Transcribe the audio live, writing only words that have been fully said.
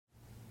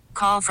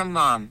call from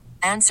mom.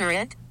 Answer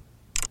it.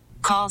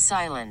 Call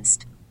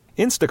silenced.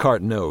 Instacart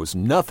knows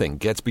nothing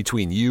gets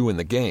between you and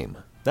the game.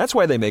 That's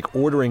why they make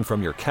ordering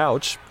from your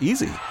couch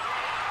easy.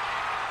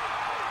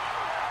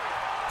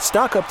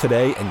 Stock up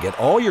today and get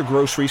all your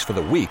groceries for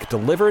the week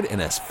delivered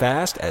in as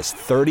fast as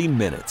 30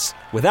 minutes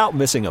without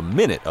missing a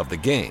minute of the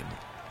game.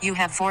 You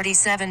have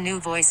 47 new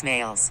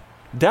voicemails.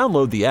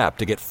 Download the app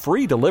to get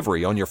free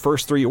delivery on your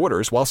first 3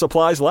 orders while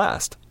supplies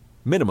last.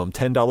 Minimum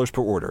 $10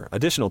 per order.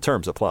 Additional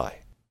terms apply.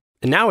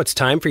 And now it's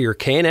time for your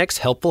KNX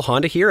Helpful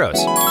Honda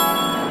Heroes.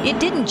 It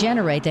didn't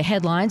generate the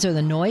headlines or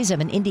the noise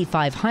of an Indy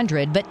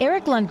 500, but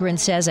Eric Lundgren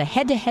says a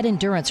head-to-head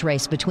endurance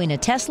race between a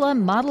Tesla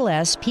Model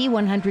S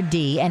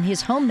P100D and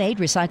his homemade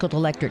recycled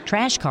electric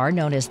trash car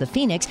known as the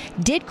Phoenix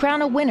did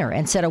crown a winner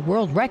and set a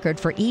world record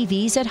for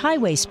EVs at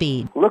highway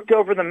speed. Looked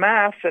over the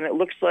math, and it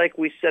looks like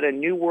we set a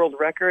new world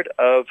record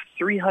of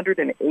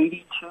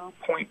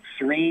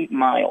 382.3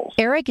 miles.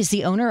 Eric is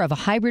the owner of a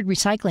hybrid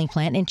recycling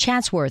plant in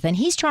Chatsworth, and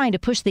he's trying to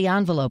push the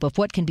envelope of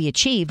what can be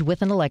achieved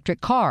with an electric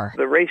car.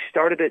 The race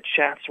started at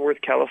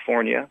Chatsworth,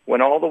 California,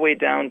 went all the way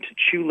down to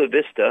Chula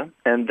Vista,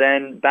 and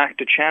then back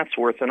to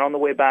Chatsworth, and on the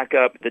way back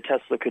up, the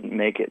Tesla couldn't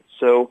make it.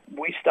 So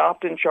we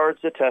stopped and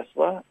charged the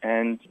Tesla,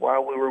 and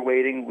while we were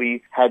waiting,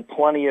 we had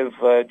plenty of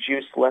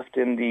juice left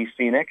in the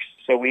Phoenix,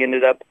 so we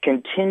ended up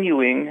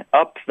continuing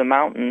up the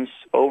mountains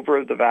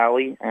over the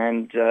valley,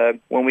 and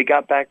when we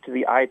got back to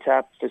the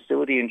ITAP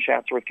facility in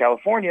Chatsworth,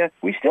 California,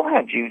 we still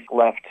had juice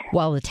left.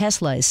 While the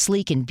Tesla is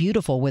sleek and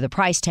beautiful with a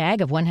price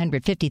tag of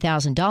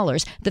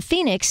 $150,000, the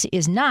Phoenix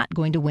is not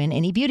going to win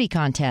any beauty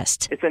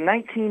contest. It's a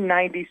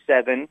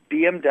 1997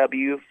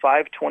 BMW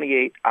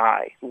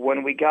 528i.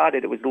 When we got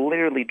it, it was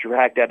literally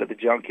dragged out of the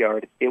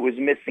junkyard. It was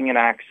missing an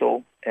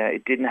axle.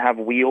 It didn't have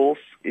wheels.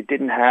 It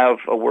didn't have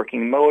a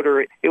working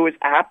motor. It was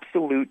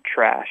absolute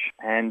trash.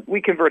 And we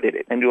converted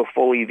it into a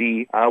full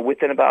EV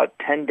within about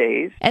 10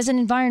 days. As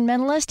an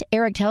environmentalist,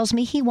 Eric tells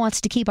me he wants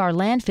to keep our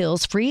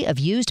landfills free of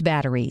used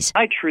batteries.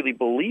 I truly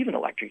believe in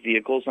electric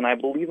vehicles, and I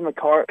believe in the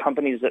car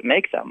companies that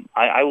make them.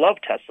 I love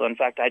Tesla. In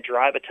fact, I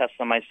drive a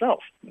Tesla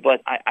myself.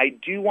 But I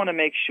do want to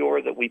make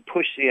sure that we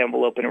push the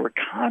envelope, and we're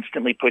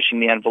constantly pushing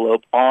the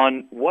envelope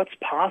on what's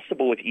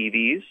possible with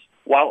EVs,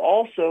 while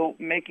also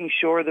making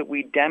sure that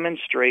we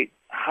demonstrate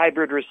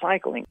hybrid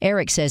recycling.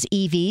 Eric says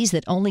EVs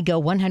that only go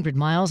 100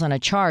 miles on a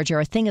charge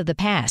are a thing of the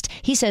past.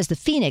 He says the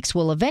Phoenix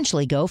will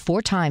eventually go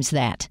 4 times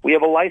that. We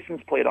have a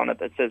license plate on it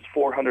that says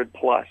 400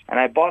 plus, and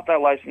I bought that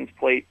license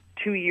plate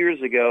 2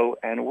 years ago,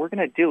 and we're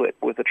going to do it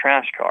with a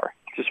trash car.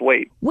 Just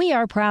wait. We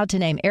are proud to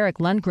name Eric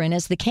Lundgren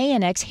as the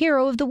KNX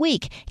Hero of the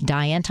Week.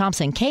 Diane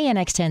Thompson,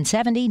 KNX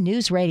 1070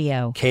 News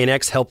Radio.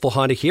 KNX Helpful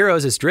Honda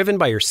Heroes is driven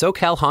by your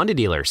SoCal Honda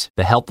dealers.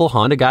 The helpful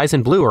Honda guys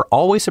in blue are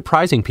always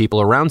surprising people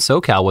around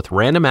SoCal with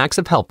random acts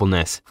of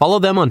helpfulness. Follow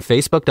them on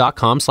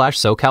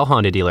Facebook.com/SoCal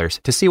Honda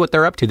Dealers to see what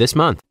they're up to this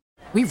month.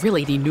 We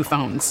really need new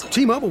phones.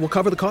 T-Mobile will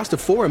cover the cost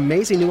of 4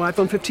 amazing new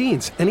iPhone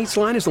 15s, and each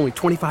line is only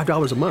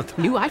 $25 a month.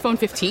 New iPhone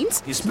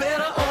 15s? It's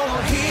better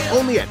over here.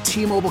 Only at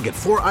T-Mobile, get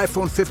 4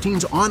 iPhone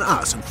 15s on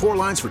us and 4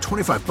 lines for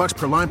 $25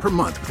 per line per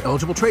month with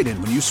eligible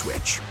trade-in when you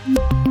switch.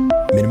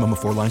 Minimum of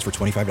 4 lines for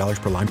 $25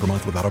 per line per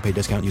month with autopay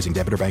discount using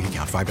debit or bank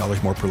account.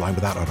 $5 more per line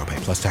without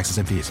autopay, plus taxes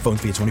and fees. Phone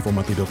fee at 24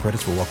 monthly bill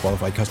credits for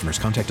well-qualified customers.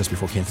 Contact us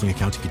before canceling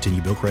account to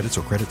continue bill credits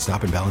or credit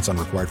stop and balance on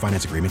required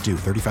finance agreement due.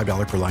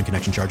 $35 per line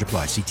connection charge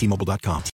applies. See T-Mobile.com.